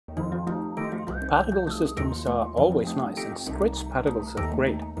Particle systems are always nice and stretched particles are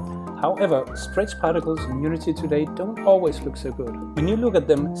great. However, stretched particles in Unity today don't always look so good. When you look at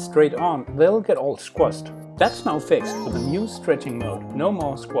them straight on, they'll get all squashed. That's now fixed with a new stretching mode, no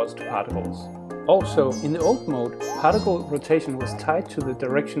more squashed particles. Also, in the old mode, particle rotation was tied to the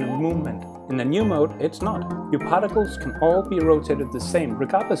direction of movement. In the new mode, it's not. Your particles can all be rotated the same,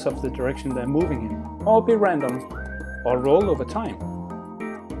 regardless of the direction they're moving in, or be random, or roll over time.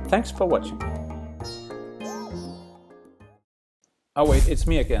 Thanks for watching. Oh wait, it's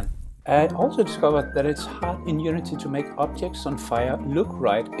me again. I also discovered that it's hard in Unity to make objects on fire look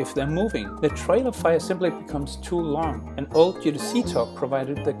right if they're moving. The trail of fire simply becomes too long. An old UTC talk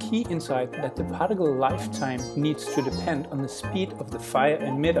provided the key insight that the particle lifetime needs to depend on the speed of the fire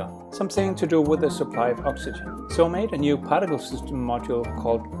emitter, something to do with the supply of oxygen. So I made a new particle system module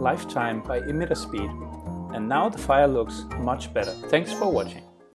called Lifetime by Emitter Speed. And now the fire looks much better. Thanks for watching.